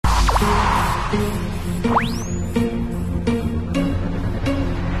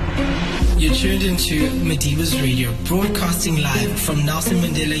You're tuned into Madiba's Radio, broadcasting live from Nelson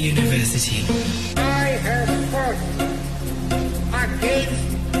Mandela University. I have fought against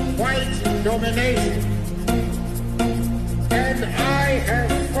white domination, and I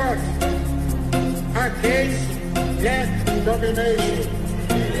have fought against black domination.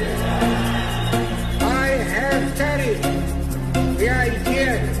 I have carried the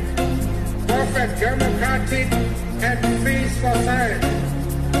idea of a democratic and free society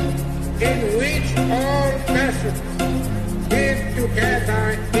in which all persons live together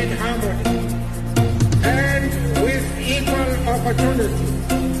in harmony and with equal opportunity.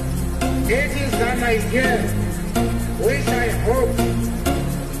 It is an idea which I hope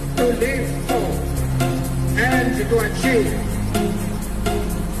to live for and to achieve.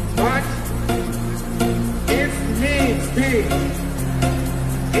 But if needs be,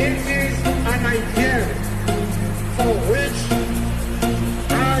 it is an idea for which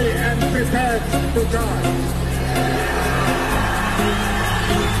I am prepared to die.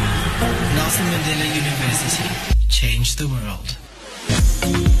 Nelson Mandela University, change the world.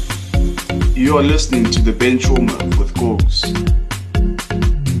 You are listening to the Benchwarmer with Gogs.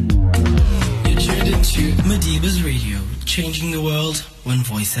 You're tuned into Madiba's Radio, changing the world one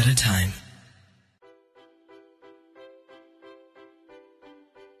voice at a time.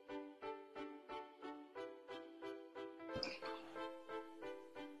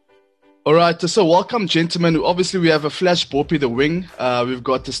 All right, so welcome, gentlemen. Obviously, we have a Flash Boppy, the wing. We've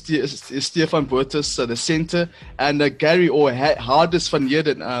got Stefan Burtis, the center, and Gary or Hardest van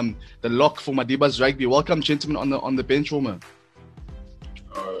Heerden, the lock for Madiba's Rugby. Welcome, gentlemen, on the bench warmer.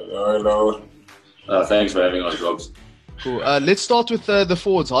 Hello. Thanks for having us, Gogs. Cool. Let's start with the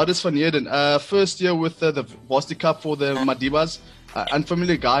forwards. Hardest van Heerden, first year with the Varsity Cup for the Madibas.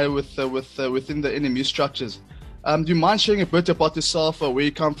 Unfamiliar guy within the NMU structures. Do you mind sharing a bit about yourself, where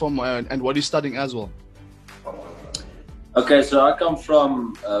you come from, and what you're studying as well? Okay, so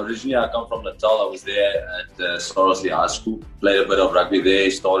originally I come from Natal. I was there at Sarosli High School, played a bit of rugby there,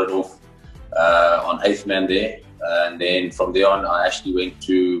 started off on 8th man there, and then from there on I actually went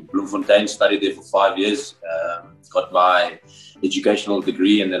to Bloemfontein, studied there for 5 years, got my educational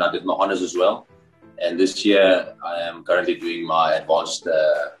degree, and then I did my honours as well. And this year I am currently doing my advanced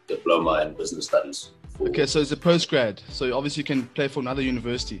diploma in business studies. Okay, so it's a postgrad. So obviously you can play for another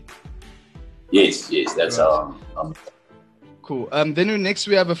university. Yes, that's right. Cool. Then next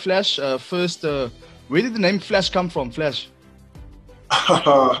we have a Flash. First, where did the name Flash come from? Flash.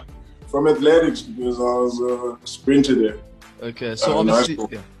 From athletics, because I was a sprinter there. Okay, so obviously,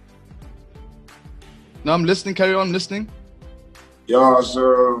 yeah. No, I'm listening. Carry on listening. Yeah,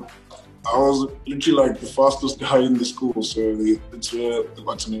 so I was literally like the fastest guy in the school, so that's where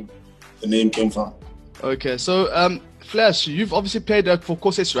the name came from. Okay, so Flash, you've obviously played for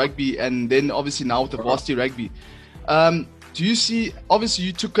Courses Rugby, and then obviously now with the Varsity Rugby. Do you see, obviously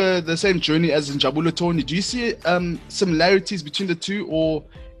you took the same journey as Njabulo Tony, do you see similarities between the two, or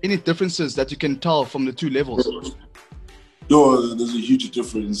any differences that you can tell from the two levels? No, there's a huge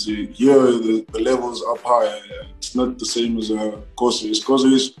difference. Here, the levels up high. It's not the same as Courses.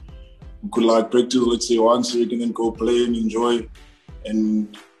 Courses, you could like practice, let's say, once a week and then go play and enjoy,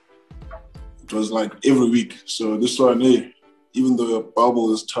 and it was like every week. So this one, even though a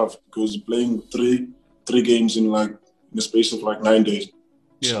bubble is tough because playing three games in the space of 9 days.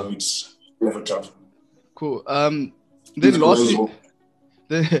 Yeah. So it's never tough. Cool. Then lastly,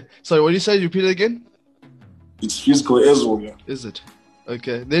 sorry, what did you say? Repeat it again? It's physical as well, yeah. Is it?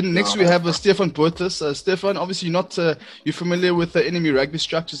 Okay. Then next we have Stefan Burtis. Stefan, obviously you're familiar with the enemy rugby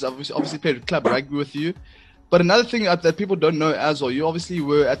structures. Obviously played club rugby with you. But another thing that people don't know as well, you obviously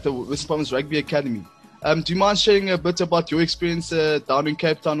were at the Western Province Rugby Academy. Do you mind sharing a bit about your experience down in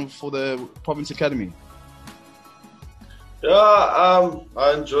Cape Town for the Province Academy? Yeah,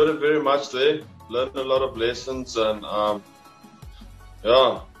 I enjoyed it very much there. Learned a lot of lessons, and I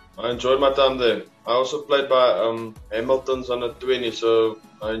enjoyed my time there. I also played by Hamilton's under 20, so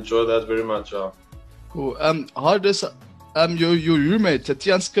I enjoyed that very much. Yeah. Cool. How does your roommate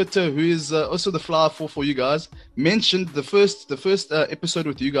Tian Skutter, who is also the flower for you guys, mentioned the first episode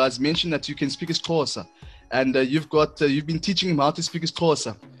with you guys, mentioned that you can speak his Xhosa, and you've been teaching him how to speak his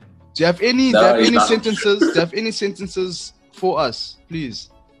Xhosa. Do you have any sentences? Do you have any sentences for us, please?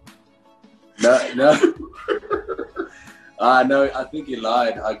 No. No, I think he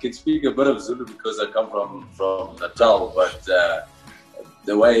lied. I can speak a bit of Zulu because I come from Natal, but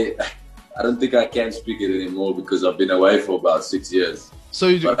the way. I don't think I can speak it anymore because I've been away for about 6 years. So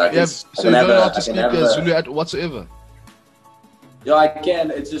you don't know how to speak Zulu whatsoever? Yeah, I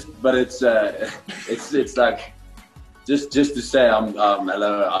can. It's just, but it's like just to say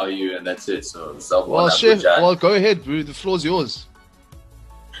hello, how are you, and that's it. So Well, chef, well, go ahead, bro. The floor's yours.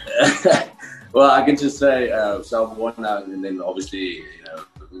 Well, I can just say Sawubona, and then obviously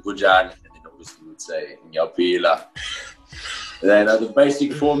Gujan, and then obviously would say Nyapila. The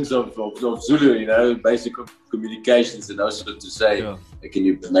basic forms of Zulu, basic communications, and also to say, can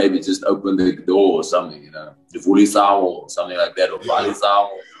you maybe just open the door or something, the Vuli Sao or something like that, or Bali Sao.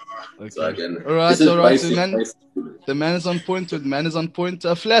 Okay. So I can, all right. basic, the man is on point.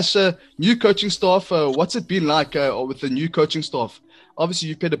 Flash, new coaching staff. What's it been like with the new coaching staff? Obviously,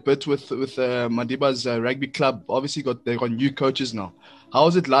 you played a bit with Madiba's rugby club. Obviously, they got new coaches now. How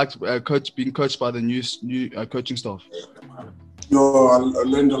is it like being coached by the new coaching staff? I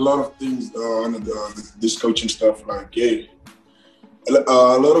learned a lot of things on this coaching stuff. Like, a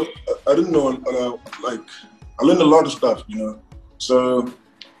lot of I didn't know. I learned a lot of stuff, So,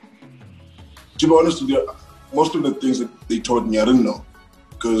 to be honest with you, most of the things that they taught me, I didn't know,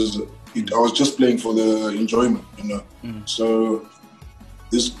 because I was just playing for the enjoyment, So,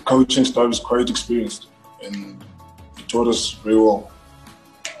 this coaching staff is quite experienced, and he taught us very well.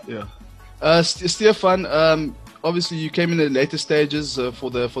 Yeah. Stefan, obviously you came in the later stages for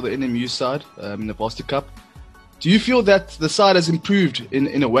the NMU side in the Varsity Cup. Do you feel that the side has improved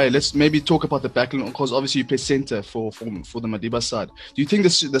in a way? Let's maybe talk about the backline, because obviously you play centre for the Madiba side. Do you think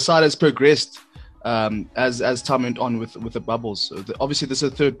the side has progressed as time went on with the bubbles? Obviously this is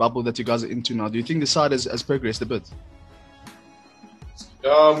the third bubble that you guys are into now. Do you think the side has progressed a bit?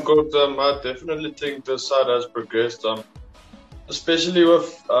 Yeah, I'm good. I definitely think the side has progressed, especially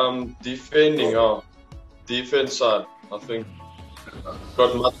with defending. Defense side, I think,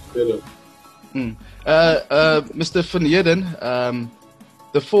 got much better. Mr. Van Heerden,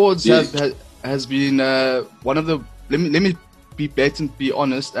 the forwards has been one of the. Let me be blatant, be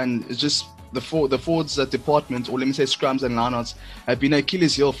honest, and it's just the forwards department, or let me say scrums and lineouts, have been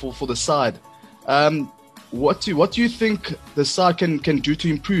Achilles heel for the side. What do you think the side can do to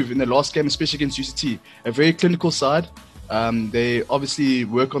improve in the last game, especially against UCT? A very clinical side. They obviously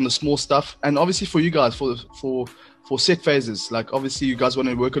work on the small stuff, and obviously for you guys, for set phases, like obviously you guys want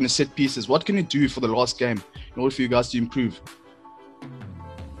to work on the set pieces. What can you do for the last game in order for you guys to improve?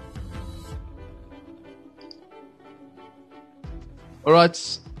 All right.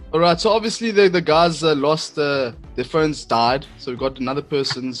 So obviously the guys lost their phones died, so we got another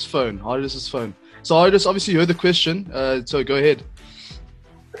person's phone, Hardis's phone. So Hardis, obviously you heard the question, so go ahead.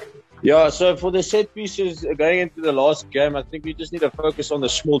 Yeah, so for the set pieces going into the last game, I think we just need to focus on the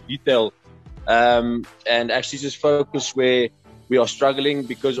small detail and actually just focus where we are struggling,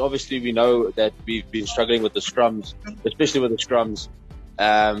 because obviously we know that we've been struggling with the scrums, especially with the scrums.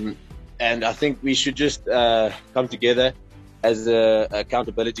 And I think we should just come together as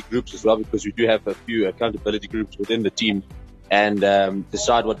accountability groups as well, because we do have a few accountability groups within the team, and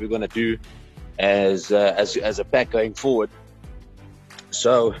decide what we're going to do as a pack going forward.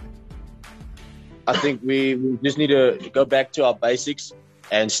 So I think we just need to go back to our basics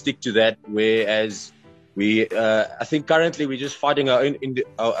and stick to that. Whereas I think currently we're just fighting our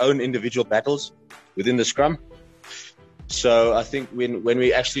own individual battles within the scrum. So I think when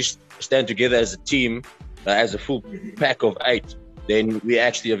we actually stand together as a team, as a full pack of 8, then we're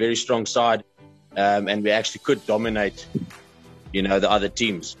actually a very strong side, and we actually could dominate, the other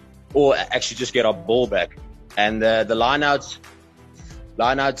teams, or actually just get our ball back. And the lineouts,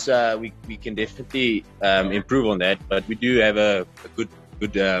 we can definitely improve on that, but we do have a good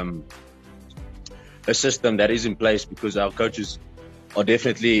a system that is in place, because our coaches are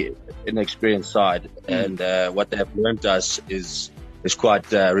definitely an experienced side, and what they have learned us is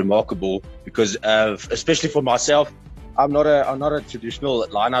quite remarkable. Because especially for myself, I'm not a traditional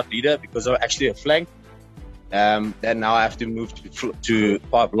lineout leader, because I'm actually a flank. And now I have to move to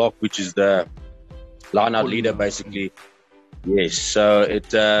 5 lock, which is the lineout leader basically. Yes, so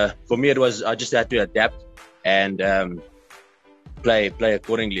for me I just had to adapt and play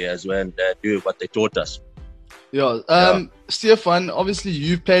accordingly as well, and do what they taught us. Stefan, obviously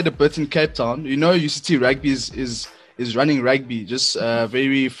you've played a bit in Cape Town. UCT rugby is running rugby, just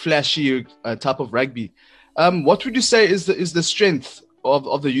very flashy type of rugby. What would you say is the strength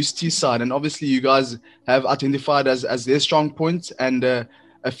of the UCT side? And obviously you guys have identified as their strong points, and a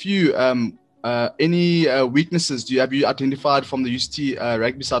few any weaknesses have you identified from the UCT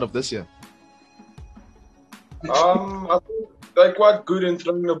rugby side of this year? I think they're quite good in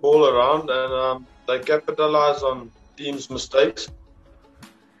throwing the ball around, and they capitalize on teams' mistakes.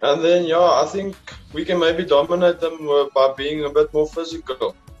 And then, I think we can maybe dominate them by being a bit more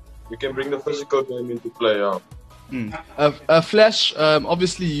physical. We can bring the physical game into play. Flash,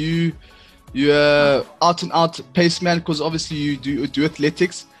 obviously you're out and out pace man because obviously you do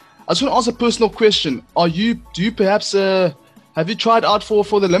athletics. I just want to ask a personal question. Do you perhaps have you tried out for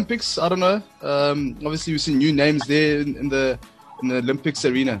the Olympics? I don't know. Obviously we've seen new names there in the Olympics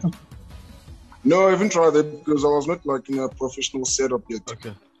arena. No, I haven't tried that because I was not like in a professional setup yet.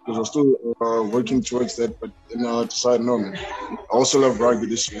 Okay. Because I was still working towards that, but then I decided no, man. I also love rugby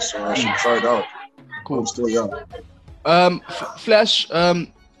this year, so I should try it out. Cool. I'm still young. Flash,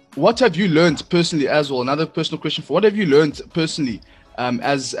 what have you learned personally as well? Another personal question what have you learned personally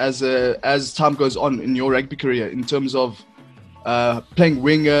as time goes on in your rugby career in terms of playing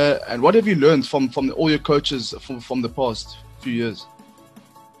winger, and what have you learned from all your coaches from the past few years?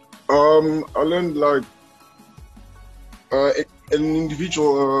 I learned like an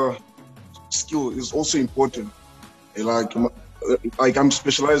individual skill is also important. Like I'm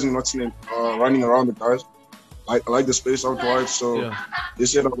specializing not in running around the guys. I like the space out wide, so they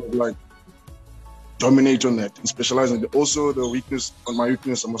said I would like dominate on that and specialize in it. Also, the weakness, I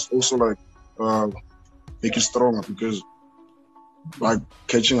must also like make it stronger because like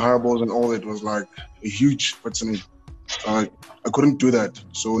catching high balls and all that was like a huge fatigue. I couldn't do that.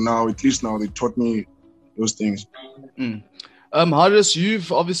 So now, at least now, they taught me those things. Haris,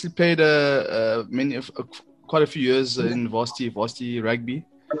 you've obviously played quite a few years in varsity rugby,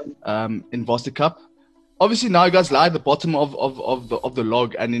 in Varsity Cup. Obviously, now you guys lie at the bottom of the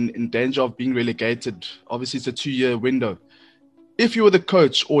log and in danger of being relegated. Obviously, it's a 2-year window. If you were the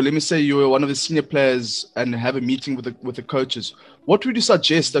coach, or let me say you were one of the senior players and have a meeting with the coaches, what would you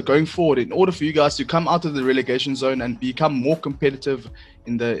suggest going forward in order for you guys to come out of the relegation zone and become more competitive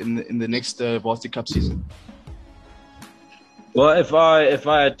in the next Varsity Cup season? Well, if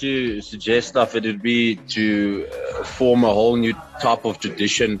I had to suggest stuff, it would be to form a whole new type of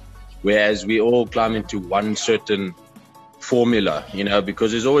tradition, whereas we all climb into one certain formula,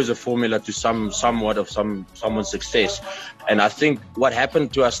 because there's always a formula to somewhat of someone's success. And I think what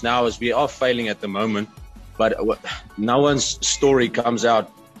happened to us now is we are failing at the moment, but no one's story comes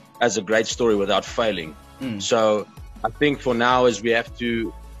out as a great story without failing. So I think for now is we have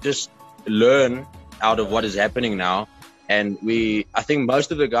to just learn out of what is happening now. And I think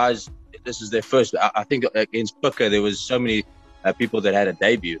most of the guys, this is their first. I think against Booker, there was so many people that had a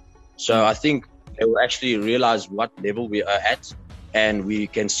debut. So I think they will actually realize what level we are at, and we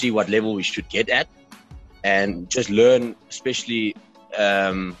can see what level we should get at, and just learn, especially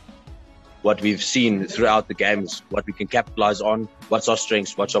what we've seen throughout the games, what we can capitalize on, what's our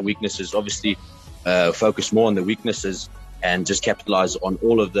strengths, what's our weaknesses. Obviously, focus more on the weaknesses and just capitalize on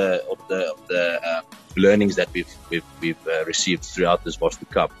all of the learnings that we've received throughout this Varsity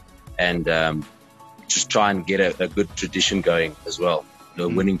Cup, and just try and get a good tradition going as well, a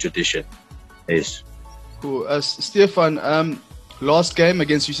winning tradition. Yes. Cool. Stefan, last game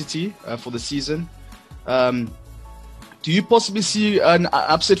against UCT for the season. Do you possibly see an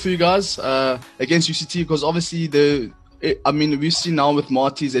upset for you guys against UCT? Because obviously we've seen now with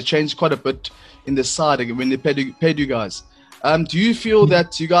Marty's, they changed quite a bit in the side when they paid you guys. Do you feel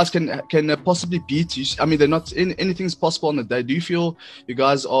that you guys can possibly beat you? I mean, they're not anything's possible on the day. Do you feel you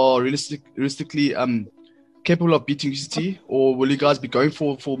guys are realistically capable of beating UCT, or will you guys be going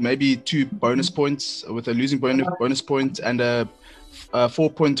for maybe 2 bonus points with a losing bonus point and a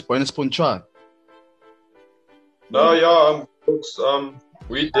 4-point bonus point try? No,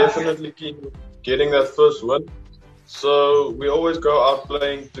 we definitely keep getting that first win. So we always go out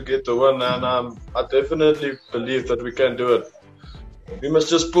playing to get the win, and I definitely believe that we can do it. We must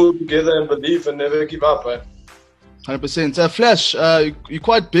just pull together and believe and never give up. 100%. Flash, you're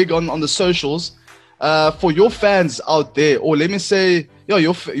quite big on the socials. For your fans out there, or let me say,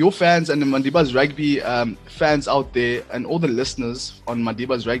 your fans and the Madiba's Rugby fans out there, and all the listeners on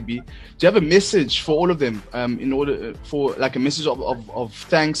Madiba's Rugby, do you have a message for all of them in order for like a message of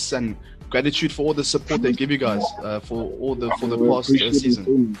thanks and gratitude for all the support they give you guys for the past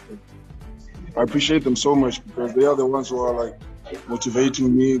season? I appreciate them so much because they are the ones who are like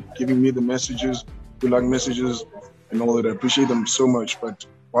motivating me, giving me the messages, good luck messages, and all that. I appreciate them so much. But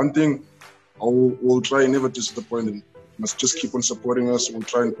one thing, we'll try and never disappoint them. Must just keep on supporting us. We'll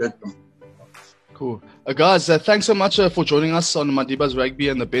try and back them. Cool. Guys, thanks so much for joining us on Madiba's Rugby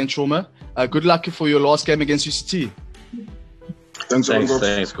and the Benchwarmer. Good luck for your last game against UCT.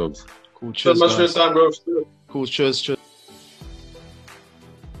 Thanks, Gogs. Cool. Cheers, so much for your time, Gogs. Cool. Cheers.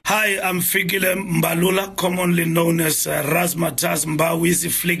 Hi, I'm Fligile Mbalula, commonly known as Razmataz Mbawizi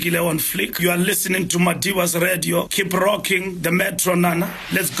Fligile on Flick. You are listening to Madiba's Radio. Keep rocking the Metro Nana.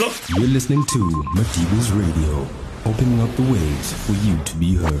 Let's go. You're listening to Madiba's Radio, opening up the waves for you to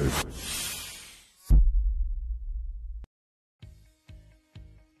be heard.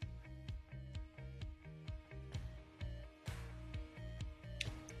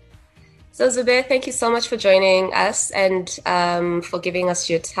 So Zubair, thank you so much for joining us and for giving us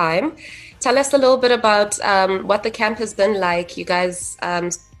your time. Tell us a little bit about what the camp has been like. You guys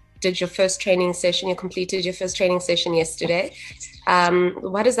did your first training session. You completed your first training session yesterday.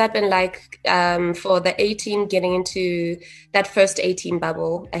 What has that been like for the A team getting into that first A team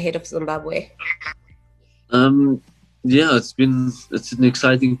bubble ahead of Zimbabwe? Yeah, it's an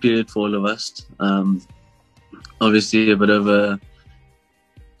exciting period for all of us. Obviously, a bit of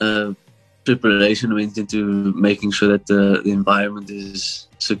a preparation went into making sure that the environment is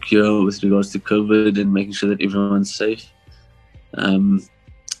secure with regards to COVID and making sure that everyone's safe. And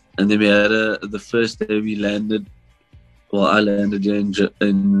then we had the first day we landed. Well, I landed here in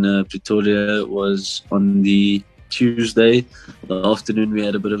Pretoria was on the Tuesday. The afternoon we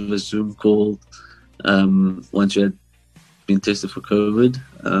had a bit of a Zoom call. Once we had been tested for COVID,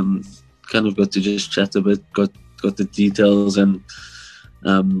 kind of got to just chat a bit, got the details and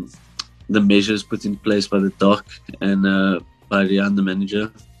the measures put in place by the doc and by Rian, the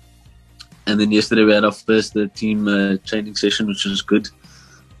manager. And then yesterday we had our first team training session, which was good.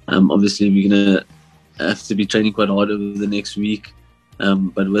 Obviously we're gonna have to be training quite hard over the next week,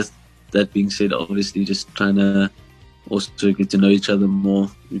 but with that being said, obviously just trying to also get to know each other more.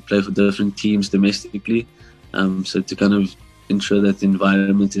 We play for different teams domestically, so to kind of ensure that the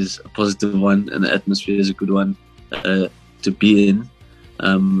environment is a positive one and the atmosphere is a good one to be in.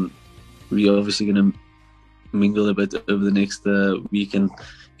 We're obviously going to mingle a bit over the next week and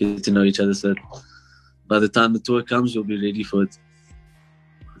get to know each other, so by the time the tour comes, we'll be ready for it.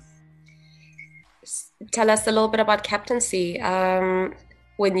 Tell us a little bit about captaincy.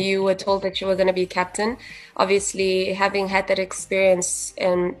 When you were told that you were going to be captain, obviously having had that experience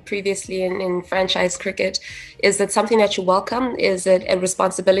previously in franchise cricket, is it something that you welcome? Is it a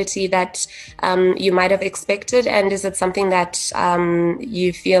responsibility that you might have expected? And is it something that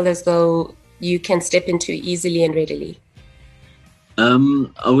you feel as though you can step into easily and readily? I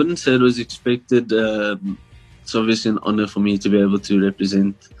wouldn't say it was expected. It's obviously an honor for me to be able to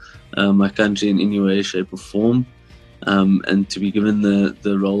represent my country in any way, shape or form. And to be given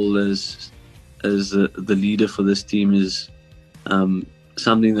the role as the leader for this team is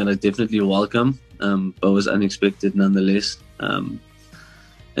something that I definitely welcome, but was unexpected nonetheless. And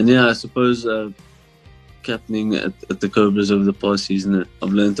yeah, I suppose captaining at the Cobras over the past season,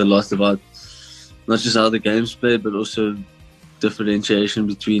 I've learned a lot about not just how the game's played, but also differentiation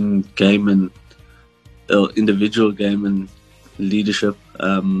between game and individual game and leadership.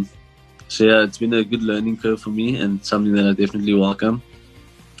 So yeah, it's been a good learning curve for me and something that I definitely welcome.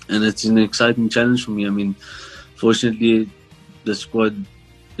 And it's an exciting challenge for me. I mean, fortunately, the squad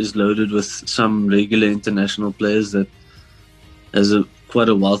is loaded with some regular international players that has quite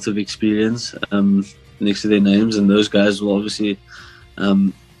a wealth of experience next to their names. And those guys will obviously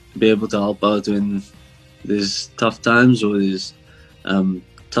be able to help out when there's tough times or there's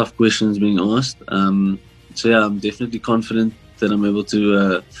tough questions being asked. So yeah, I'm definitely confident that I'm able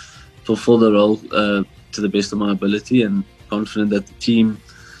to fulfill the role to the best of my ability, and confident that the team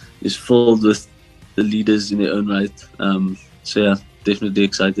is filled with the leaders in their own right. So yeah, definitely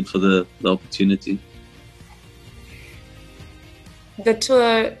excited for the opportunity.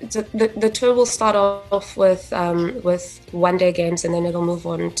 The tour will start off with one-day games, and then it'll move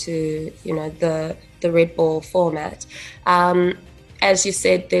on to the red ball format. As you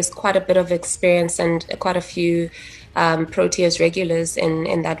said, there's quite a bit of experience and quite a few Proteas regulars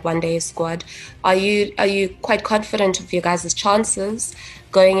in that one-day squad. Are you quite confident of your guys' chances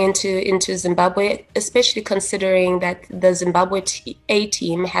going into Zimbabwe, especially considering that the Zimbabwe A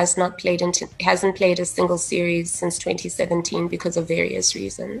team hasn't played a single series since 2017 because of various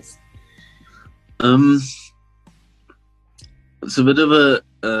reasons? It's a bit of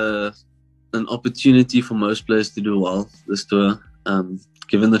an opportunity for most players to do well this tour,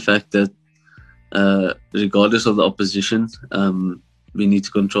 given the fact that regardless of the opposition, we need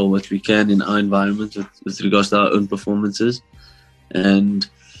to control what we can in our environment with regards to our own performances. And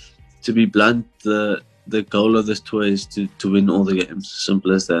to be blunt, the goal of this tour is to win all the games.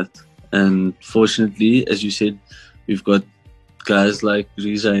 Simple as that. And fortunately, as you said, we've got guys like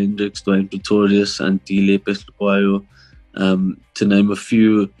Riza Hendricks, Dwayne Pretorius, and Dile Pesluquayo, to name a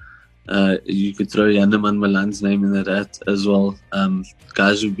few. You could throw Yaneman Malan's name in that as well.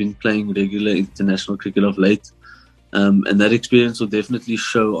 Guys who've been playing regular international cricket of late. And that experience will definitely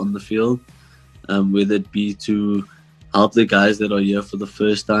show on the field, whether it be to help the guys that are here for the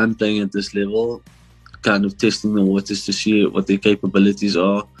first time playing at this level, kind of testing the waters to see what their capabilities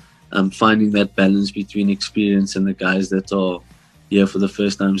are, finding that balance between experience and the guys that are here for the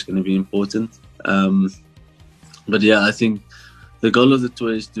first time is going to be important. But yeah, I think the goal of the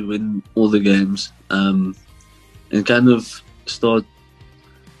tour is to win all the games, and kind of start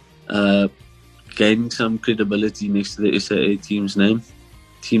gaining some credibility next to the SAA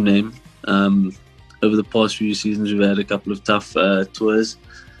team name. Over the past few seasons, we've had a couple of tough tours.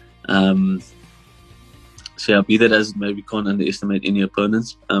 So yeah, be that as it may, we can't underestimate any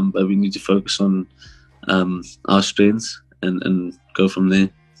opponents, but we need to focus on our strengths and go from there.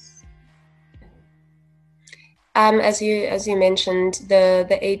 As you mentioned,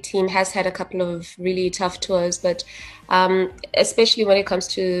 the A team has had a couple of really tough tours, but especially when it comes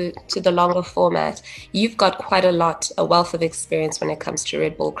to the longer format, you've got quite a wealth of experience when it comes to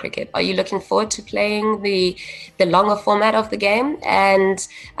red ball cricket. Are you looking forward to playing the longer format of the game? And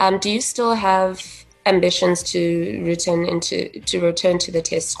do you still have ambitions to return to the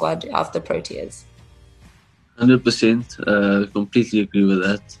Test squad of the Proteas? 100%, completely agree with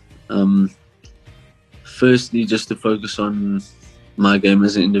that. Firstly, just to focus on my game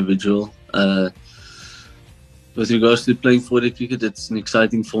as an individual. With regards to playing 4-day cricket, it's an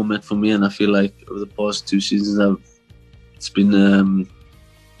exciting format for me, and I feel like over the past 2 seasons, it's been,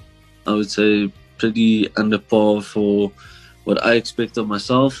 I would say, pretty under par for what I expect of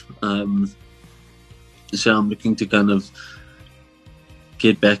myself. So I'm looking to kind of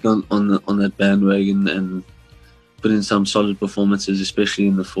get back on that bandwagon and put in some solid performances, especially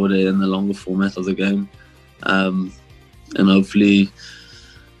in the 4-day and the longer format of the game. And hopefully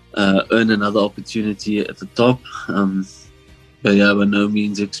earn another opportunity at the top. But yeah, by no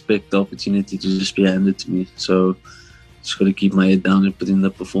means expect the opportunity to just be handed to me. So just got to keep my head down and put in the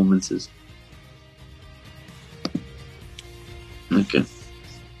performances. Okay.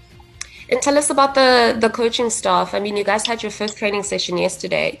 And tell us about the coaching staff. I mean, you guys had your first training session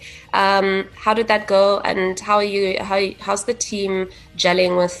yesterday. How did that go? And how's the team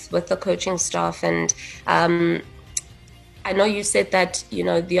gelling with the coaching staff? And I know you said that, you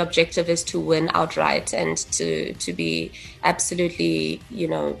know, the objective is to win outright and to be absolutely, you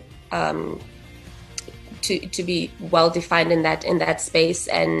know, to be well defined in that space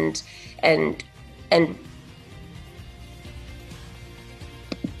and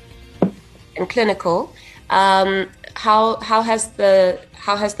clinical. How has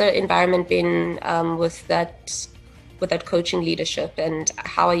the environment been with that coaching leadership, and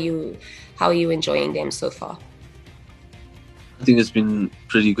how are you enjoying them so far? I think it's been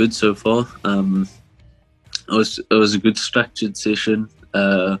pretty good so far. It was a good structured session,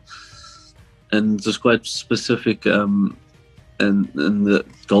 and it was quite specific. And the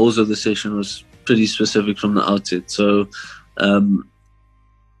goals of the session was pretty specific from the outset. So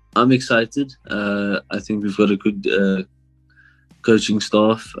I'm excited. I think we've got a good coaching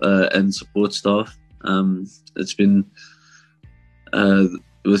staff and support staff. It's been,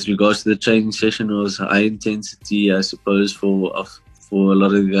 with regards to the training session, it was high intensity, I suppose, for a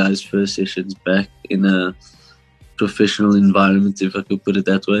lot of the guys' first sessions back in a professional environment, if I could put it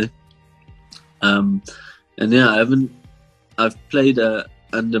that way. And yeah, I've played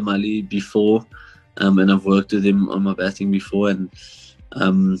under Mali before, and I've worked with him on my batting before, and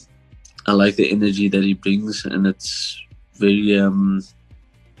I like the energy that he brings, and it's very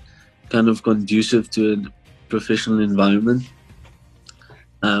kind of conducive to a professional environment.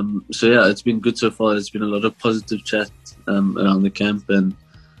 So yeah, it's been good so far. There's been a lot of positive chat around the camp, and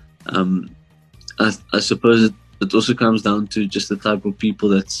I suppose it also comes down to just the type of people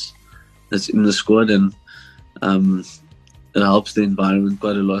that's in the squad, and it helps the environment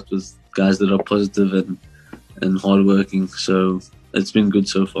quite a lot with guys that are positive and hardworking. So it's been good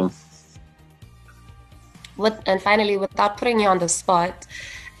so far. And finally, without putting you on the spot,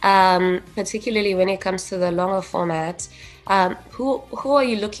 particularly when it comes to the longer format, who are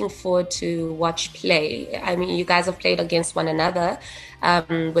you looking forward to watch play? I mean, you guys have played against one another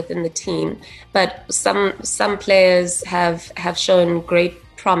within the team, but some players have shown great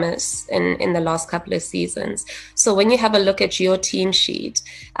promise in the last couple of seasons. So when you have a look at your team sheet,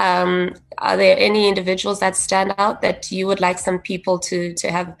 are there any individuals that stand out that you would like some people to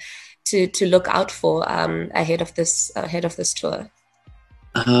have to look out for ahead of this tour?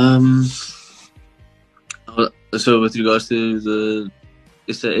 So with regards to the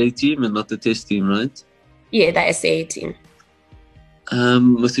SAA team and not the Test team, right? Yeah, the SAA team.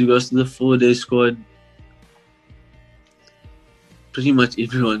 With regards to the 4-day squad, pretty much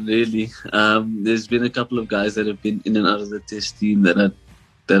everyone really. There's been a couple of guys that have been in and out of the Test team that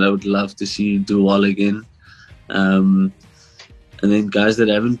I would love to see do well again. And then guys that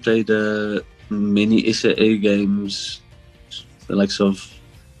haven't played many SAA games, the likes of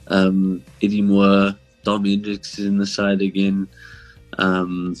Eddie Moore, Tom Hendricks is in the side again,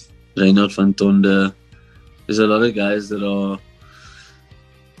 Reinoud van Tonder. There's a lot of guys that are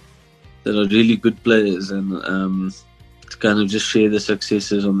that are really good players, and to kind of just share the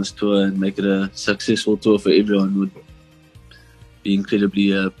successes on this tour and make it a successful tour for everyone would be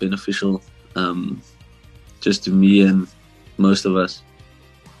incredibly beneficial, just to me and most of us.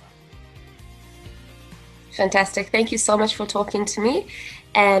 Fantastic. Thank you so much for talking to me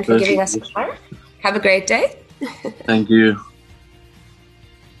and for giving us a time. Have a great day. Thank you.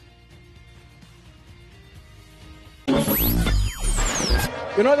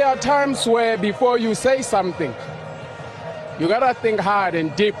 You know, there are times where before you say something, you gotta think hard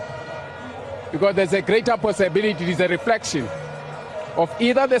and deep, because there's a greater possibility, it's a reflection of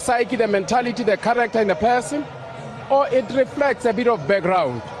either the psyche, the mentality, the character in the person, or it reflects a bit of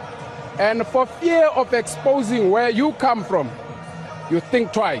background. And for fear of exposing where you come from, you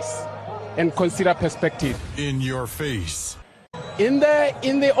think twice and consider perspective. In your face. In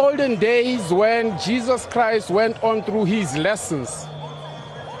the olden days when Jesus Christ went on through his lessons,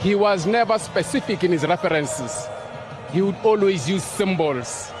 he was never specific in his references. He would always use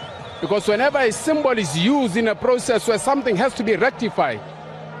symbols. Because whenever a symbol is used in a process where something has to be rectified,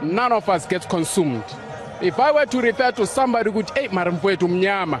 none of us gets consumed. If I were to refer to somebody who would,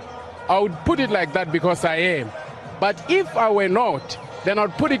 I would put it like that because I am. But if I were not, then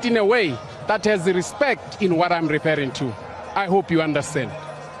I'd put it in a way that has respect in what I'm referring to. I hope you understand.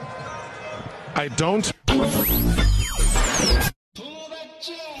 I don't.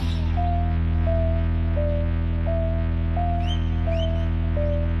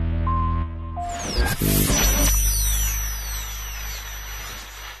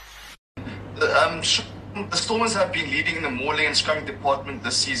 The Stormers have been leading in the mauling and scrumming department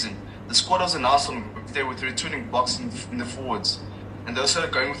this season. The squad was announced on Wednesday with the returning Box in the forwards, and they're also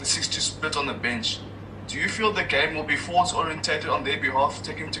going with a 6-2 split on the bench. Do you feel the game will be forwards orientated on their behalf,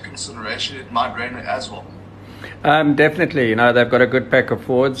 taking into consideration it might rain as well? Definitely. You know, they've got a good pack of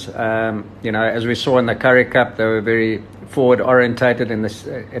forwards. You know, as we saw in the Currie Cup, they were very forward orientated in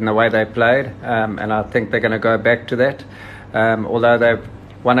the way they played, and I think they're going to go back to that. Although they've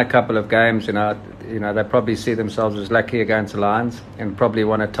won a couple of games, you know, they probably see themselves as lucky against the Lions and probably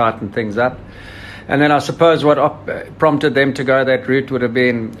want to tighten things up. And then I suppose what prompted them to go that route would have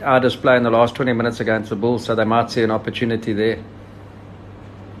been our display in the last 20 minutes against the Bulls, so they might see an opportunity there.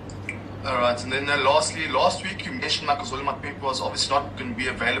 All right, and then lastly, last week you mentioned Makazole Mapepe was obviously not going to be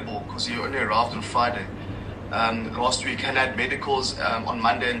available because he only arrived on Friday last week and had medicals on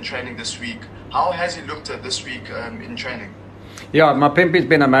Monday and training this week. How has he looked at this week in training? Yeah, Mapepe's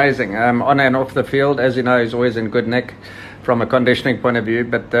been amazing on and off the field. As you know, he's always in good nick from a conditioning point of view,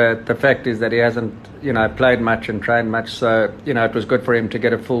 but the fact is that he hasn't, you know, played much and trained much, so, you know, it was good for him to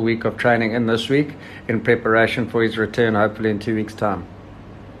get a full week of training in this week in preparation for his return, hopefully in 2 weeks' time.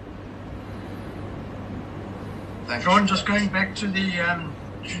 John, just going back to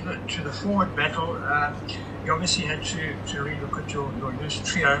the forward battle, you obviously had to relook at your loose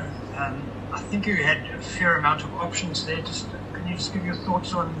trio. I think you had a fair amount of options there. Can you just give your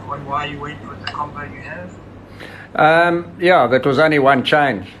thoughts on why you went with the combo you have? Yeah, that was only one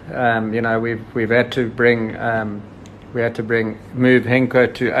change. You know, we've had to move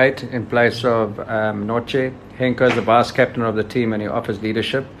Henko to 8 in place of Noche. Henko is the vice captain of the team and he offers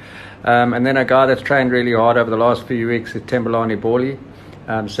leadership. And then a guy that's trained really hard over the last few weeks is Tembelani Bawley.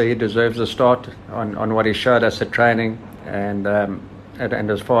 So he deserves a start on what he showed us at training. And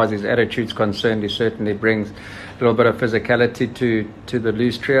as far as his attitude's concerned, he certainly brings a little bit of physicality to the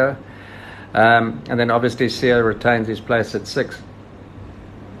loose trio. And then obviously Sia retains his place at 6.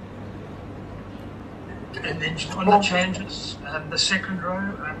 And then on the changes, the second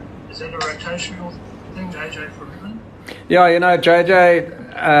row, is that a rotational thing, JJ for Ruben? Yeah, you know,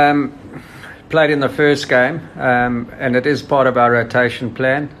 JJ played in the first game, and it is part of our rotation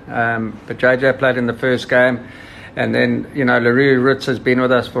plan. But JJ played in the first game. And then, you know, Leroux Roots has been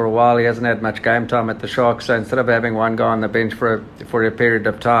with us for a while. He hasn't had much game time at the Sharks. So instead of having one guy on the bench for a period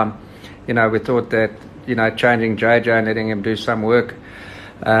of time, you know, we thought that, you know, changing JJ and letting him do some work,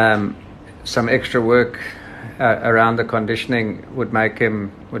 some extra work around the conditioning would make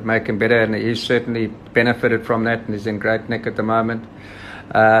him better. And he's certainly benefited from that and he's in great nick at the moment.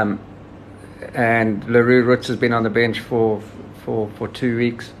 And Leroux Roots has been on the bench for 2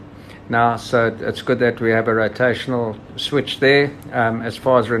 weeks now, so it's good that we have a rotational switch there. As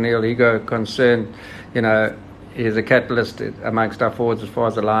far as Raniel Higo concerned, you know, he's a catalyst amongst our forwards as far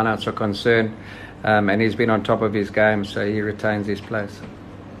as the lineouts are concerned, and he's been on top of his game, so he retains his place.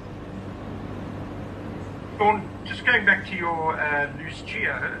 Sean, just going back to your loose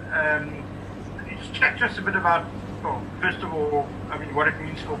trio, just chat just a bit about, well, first of all, I mean, what it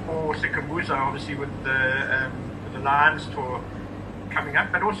means for Paul Sekambuza, obviously with the Lions tour. coming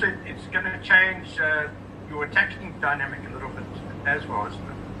up, but also it's going to change your attacking dynamic a little bit as well, isn't it?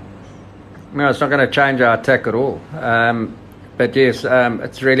 No, it's not going to change our attack at all. But yes,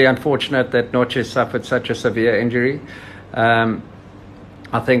 it's really unfortunate that Noche suffered such a severe injury.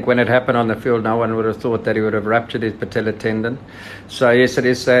 I think when it happened on the field, no one would have thought that he would have ruptured his patellar tendon. So yes, it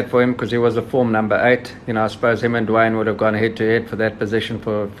is sad for him because he was a form number 8. I suppose him and Dwayne would have gone head to head for that position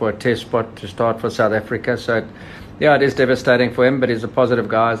for a test spot to start for South Africa. So it is devastating for him, but he's a positive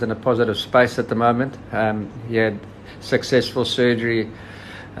guy. He's in a positive space at the moment. He had successful surgery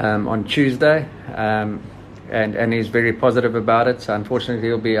on Tuesday, and he's very positive about it. So unfortunately,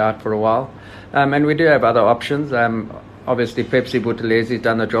 he'll be out for a while. And we do have other options. Obviously, Pepsi Buthelezi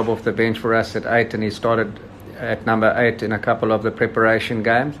done the job off the bench for us at 8, and he started at number 8 in a couple of the preparation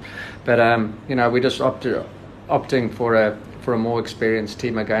games. But we're just opting for a more experienced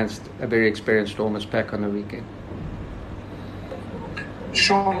team against a very experienced Stormers pack on the weekend.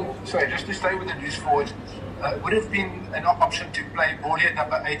 Sean, sorry, just to stay with the loose forwards, would it have been an option to play Borley at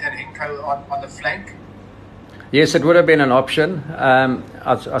number 8 and Henko on the flank? Yes, it would have been an option.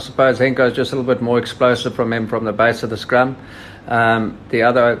 I suppose Henko is just a little bit more explosive from the base of the scrum. The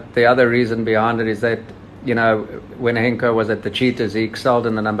other reason behind it is that, when Henko was at the Cheetahs, he excelled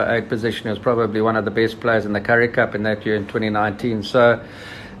in the number 8 position. He was probably one of the best players in the Currie Cup in that year in 2019. So,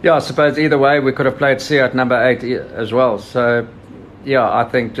 I suppose either way we could have played Sia at number 8 as well. So, I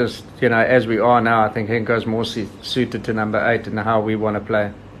think just, as we are now, I think Henko is more suited to number 8 and how we want to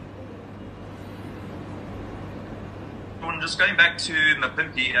play. Just going back to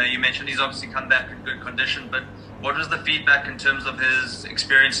Mapimpi, you mentioned he's obviously come back in good condition, but what was the feedback in terms of his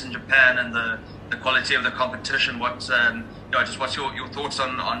experience in Japan and the quality of the competition? What's your thoughts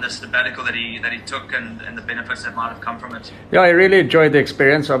on this sabbatical that he took and the benefits that might have come from it? Yeah, I really enjoyed the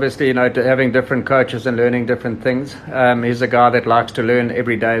experience. Obviously, having different coaches and learning different things. He's a guy that likes to learn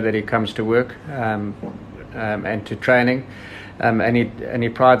every day that he comes to work and to training. And he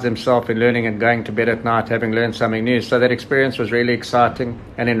prides himself in learning and going to bed at night having learned something new. So that experience was really exciting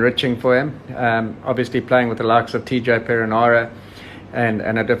and enriching for him. Obviously playing with the likes of TJ Perinara and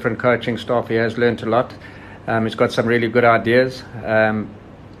a different coaching staff, he has learned a lot. He's got some really good ideas.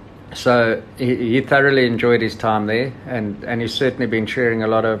 So he thoroughly enjoyed his time there, and he's certainly been sharing a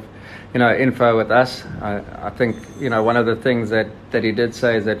lot of info with us. I think one of the things that he did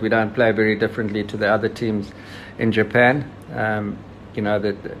say is that we don't play very differently to the other teams in Japan.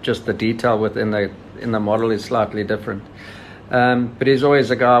 That just the detail within the model is slightly different. But he's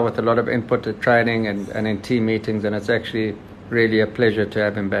always a guy with a lot of input at training and in team meetings, and it's actually really a pleasure to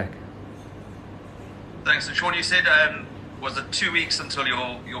have him back. Thanks. And Sean, you said was it 2 weeks until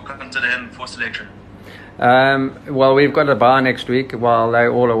you'll consider him for selection? Well, we've got a bye next week while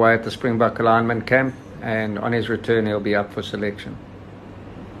they're all away at the Springbok alignment camp, and on his return he'll be up for selection.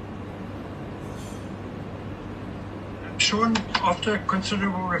 Sean, after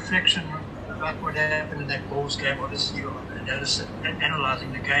considerable reflection about what happened in that Bulls game, obviously you're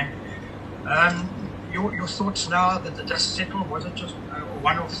analysing the game, your thoughts now that the dust settled, was it just a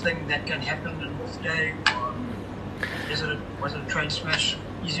one-off thing that can happen in an off day? Was it a train smash,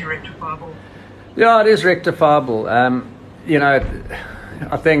 easy rectifiable? Yeah, it is rectifiable. I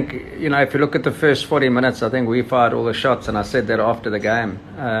think, if you look at the first 40 minutes, I think we fired all the shots, and I said that after the game.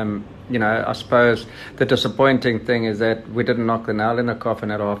 I suppose the disappointing thing is that we didn't knock the nail in the coffin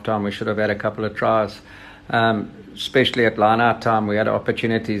at half-time. We should have had a couple of tries, especially at line-out time. We had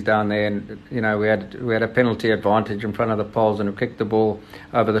opportunities down there, and we had a penalty advantage in front of the poles, and we kicked the ball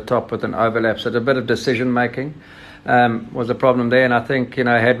over the top with an overlap. So a bit of decision-making was a problem there, and I think,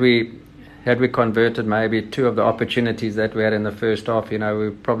 had we converted maybe 2 of the opportunities that we had in the first half,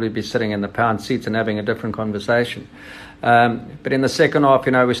 we'd probably be sitting in the pound seats and having a different conversation. But in the second half,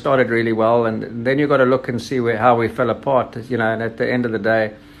 we started really well, and then you've got to look and see how we fell apart. And at the end of the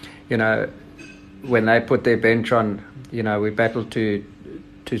day, when they put their bench on, we battled to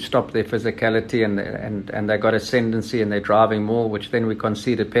stop their physicality, and they got ascendancy in their driving maul, which then we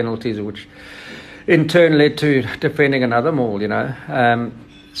conceded penalties, which in turn led to defending another maul.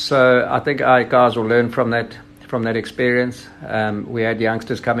 So I think our guys will learn from that experience. We had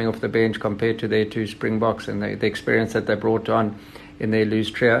youngsters coming off the bench compared to their 2 Springboks and the experience that they brought on in their loose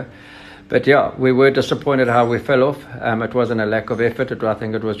trio. But yeah, we were disappointed how we fell off. It wasn't a lack of effort. I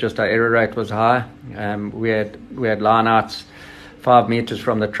think it was just our error rate was high. We had line-outs 5 meters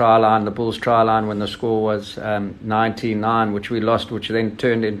from the try line, the Bulls try line, when the score was 19-9, which we lost, which then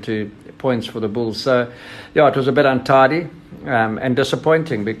turned into points for the Bulls. So yeah, it was a bit untidy and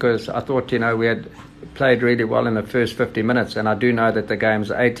disappointing, because I thought we played really well in the first 50 minutes, and I do know that the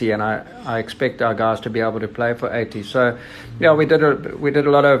game's 80, and I expect our guys to be able to play for 80. So, yeah, we did a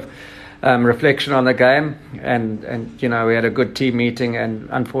lot of reflection on the game, and we had a good team meeting, and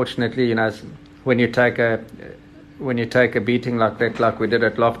unfortunately, when you take a beating like that, like we did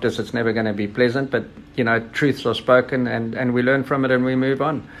at Loftus, it's never going to be pleasant, but truths are spoken, and we learn from it and we move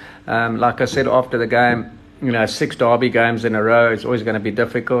on. Like I said after the game, 6 derby games in a row is always going to be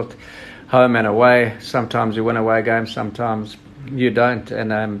difficult, home and away. Sometimes you win away games, sometimes you don't,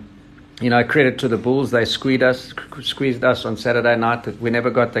 and credit to the Bulls, they squeezed us on Saturday night. We never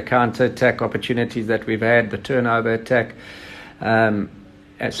got the counter-attack opportunities that we've had, the turnover attack.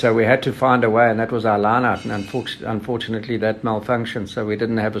 So we had to find a way, and that was our line-out. And unfortunately, that malfunctioned, so we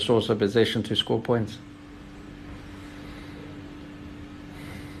didn't have a source of possession to score points.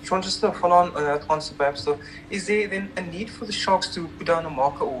 Sean, just to follow on that answer, perhaps, though, is there then a need for the Sharks to put down a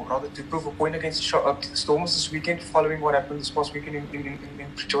marker, or rather to prove a point against the Stormers this weekend, following what happened this past weekend in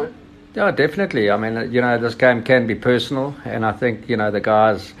Pretoria? Yeah, definitely. I mean, this game can be personal, and I think, the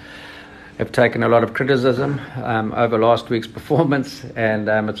guys have taken a lot of criticism over last week's performance, and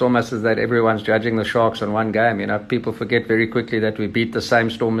it's almost as that everyone's judging the Sharks on one game. People forget very quickly that we beat the same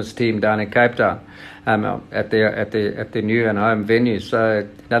Stormers team down in Cape Town at their new and home venue. So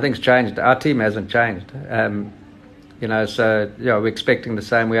nothing's changed. Our team hasn't changed. So we're expecting the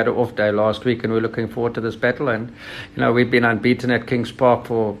same. We had an off day last week, and we're looking forward to this battle. And we've been unbeaten at Kings Park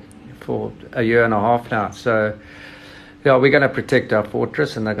for a year and a half now. So yeah, we're going to protect our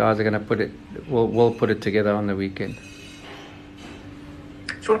fortress, and the guys are going to we'll put it together on the weekend.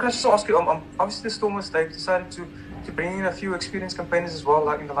 Sean, can I just ask you, obviously the Stormers, they've decided to bring in a few experienced campaigners as well,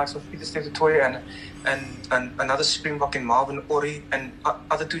 like in the likes of Peter Steve-Toy and another Springbok in Marvin Ori, and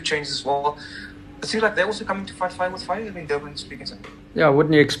other 2 changes as well. It seems like they're also coming to fight fire with fire in Durban this weekend. Yeah,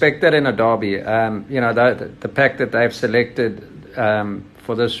 wouldn't you expect that in a derby? The pack that they've selected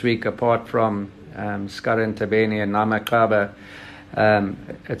for this week, apart from Skaran Tabeni and Namakaba,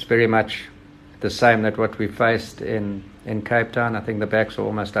 it's very much the same that what we faced in Cape Town. I think the backs are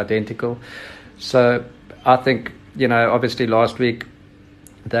almost identical. So I think, obviously last week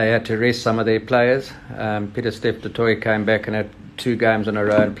they had to rest some of their players. Peter Steph-Toy came back and had 2 games in a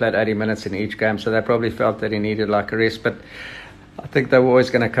row and played 80 minutes in each game, so they probably felt that he needed like a rest. But I think they were always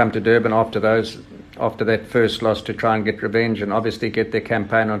going to come to Durban after that first loss to try and get revenge, and obviously get their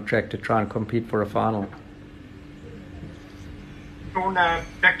campaign on track to try and compete for a final. Sean,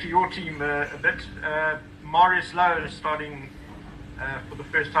 back to your team a bit. Marius Lowe is starting for the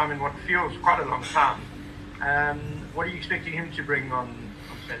first time in what feels quite a long time. What are you expecting him to bring on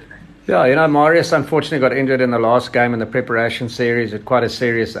Saturday? Yeah, Marius unfortunately got injured in the last game in the preparation series. Had quite a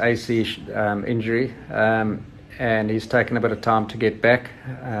serious AC injury, and he's taken a bit of time to get back.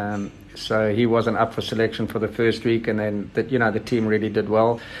 So he wasn't up for selection for the first week, and then the team really did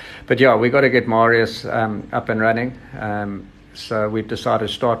well. But yeah, we got to get Marius up and running. So we've decided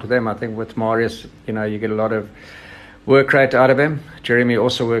to start with them. I think with Marius, you get a lot of work rate out of him. Jeremy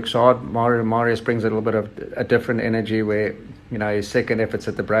also works hard. Marius brings a little bit of a different energy where, his second efforts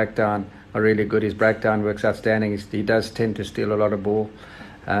at the breakdown are really good. His breakdown works outstanding. He does tend to steal a lot of ball.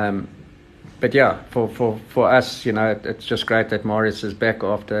 But yeah, for us, it's just great that Marius is back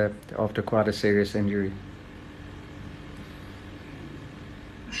after quite a serious injury.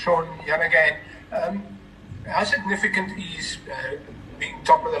 Sean, Jan again. How significant is being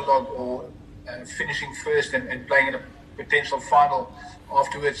top of the log or finishing first and playing in a potential final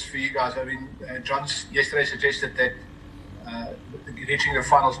afterwards for you guys? I mean, John yesterday suggested that reaching the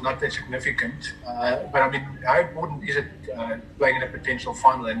final is not that significant. But I mean, how important is it playing in a potential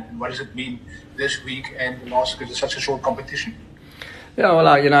final, and what does it mean this week and last, because it's such a short competition? Yeah, well,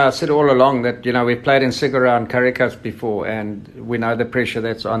 I said all along that, we've played in Sigurd Currie Cups before, and we know the pressure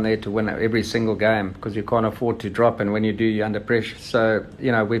that's on there to win every single game, because you can't afford to drop, and when you do, you're under pressure. So,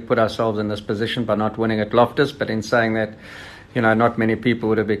 we put ourselves in this position by not winning at Loftus, but in saying that, not many people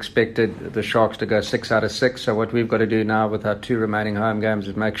would have expected the Sharks to go 6 out of 6. So what we've got to do now with our 2 remaining home games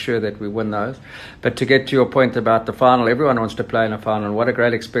is make sure that we win those. But to get to your point about the final, everyone wants to play in a final. And what a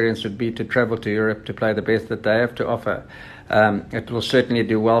great experience it would be to travel to Europe to play the best that they have to offer. It will certainly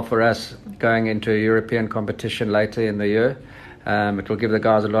do well for us going into a European competition later in the year. It will give the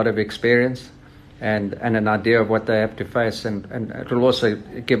guys a lot of experience and an idea of what they have to face, and it will also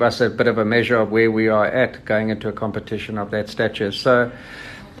give us a bit of a measure of where we are at going into a competition of that stature. So,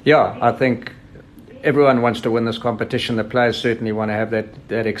 yeah, I think everyone wants to win this competition. The players certainly want to have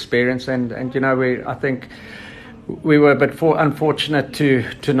that experience, and I think we were a bit unfortunate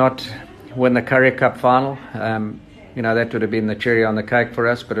to not win the Currie Cup final. that would have been the cherry on the cake for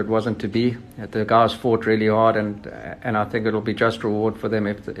us, but it wasn't to be. The guys fought really hard, and I think it'll be just reward for them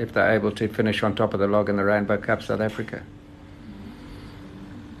if they're able to finish on top of the log in the Rainbow Cup South Africa.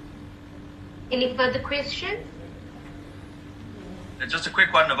 Any further questions? Just a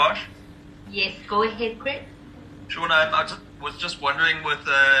quick one, Navash. Yes, go ahead, Chris. Sean, I was just wondering with,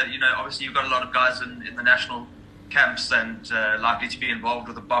 obviously you've got a lot of guys in the national camps and likely to be involved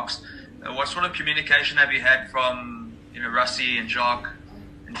with the box. What sort of communication have you had from, Rassie and Jacques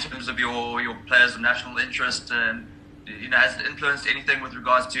in terms of your players of national interest? Has it influenced anything with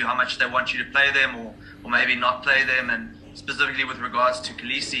regards to how much they want you to play them or maybe not play them? And specifically with regards to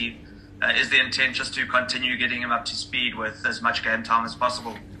Khaleesi, is the intent just to continue getting him up to speed with as much game time as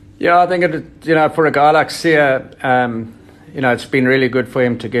possible? Yeah, I think for a guy like Sia, it's been really good for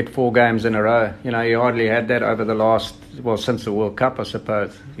him to get 4 games in a row. He hardly had that over since the World Cup, I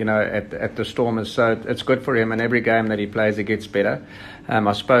suppose, at the Stormers. So it's good for him, and every game that he plays, he gets better.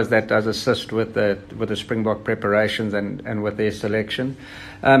 I suppose that does assist with the Springbok preparations and with their selection.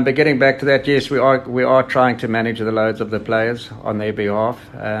 But getting back to that, yes, we are trying to manage the loads of the players on their behalf.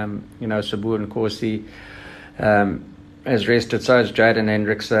 Sabu and Corsi has rested, so has Jaden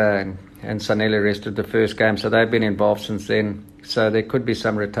Hendricks and Sanele rested the first game, so they've been involved since then. So there could be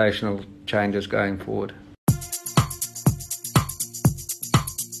some rotational changes going forward.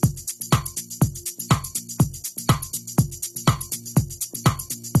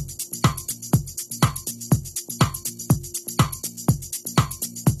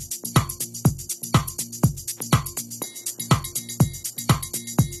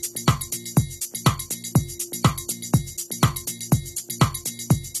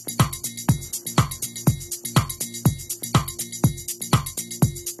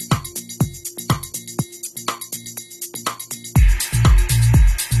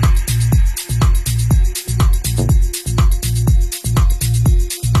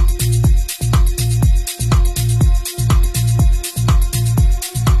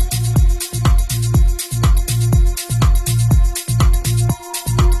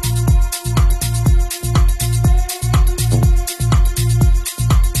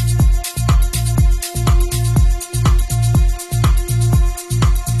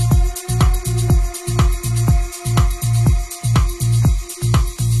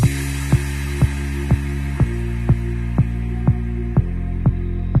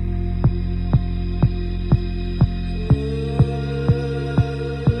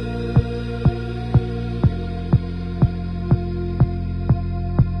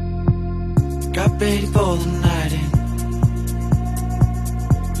 ready for the night in.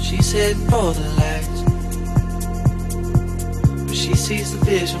 She's heading for the lights, but she sees the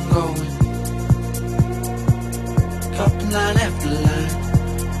vision going, couple line after line.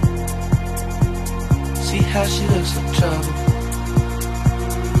 See how she looks like trouble,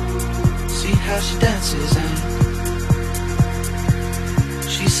 see how she dances and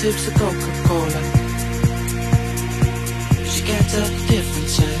she sips the Coca-Cola. She can't tell the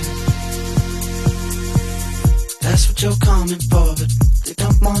difference, and that's what you're coming for, but they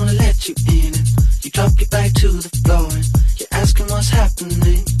don't wanna let you in. And you drop your back to the floor and you're asking what's happening.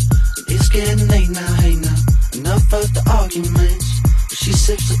 And it's getting late now, hey now, enough of the arguments. But she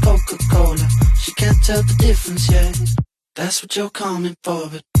sips the Coca-Cola, she can't tell the difference yet. That's what you're coming for,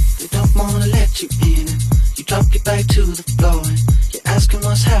 but they don't wanna let you in. And you drop your back to the floor and you're asking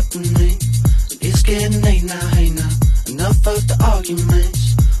what's happening. And it's getting late now, hey now, enough of the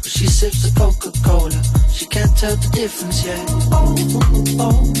arguments. But she sips the Coca-Cola, she can't tell the difference yet.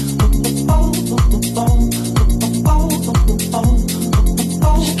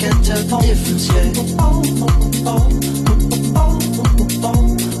 She can't tell the difference yet.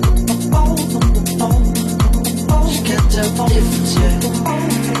 She can't tell the difference yet. She can't tell the difference yet.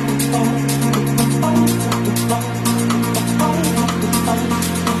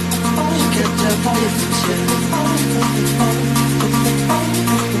 She can't tell the difference yet.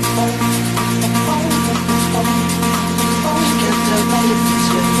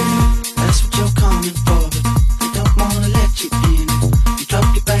 That's what you're coming for, but they don't wanna let you in. You drop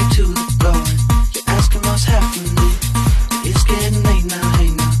your back to the floor and you're asking what's happening. It's getting late now,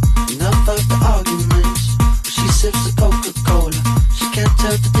 hey now, enough of the arguments. But she sips the Coca-Cola, she can't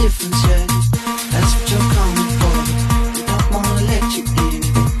tell the difference yet. That's what you're coming for, but they don't wanna let you in.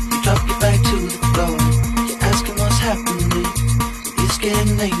 You drop your back to the floor and you're asking what's happening. It's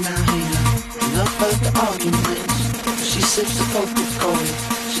getting late now, hey now, enough of the arguments. But she sips the Coca-Cola,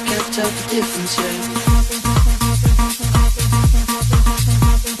 she can't tell the difference yet.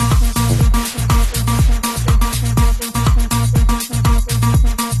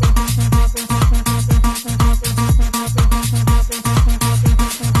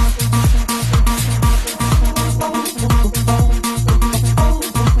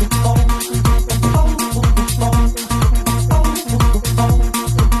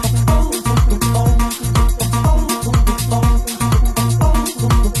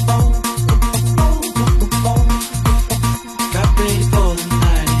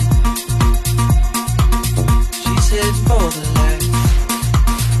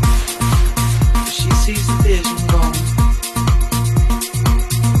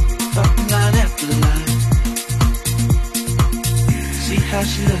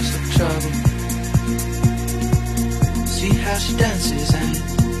 she looks like trouble. See how she dances and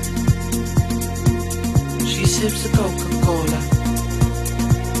she sips the Coca-Cola.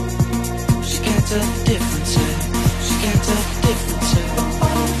 She can't tell the difference.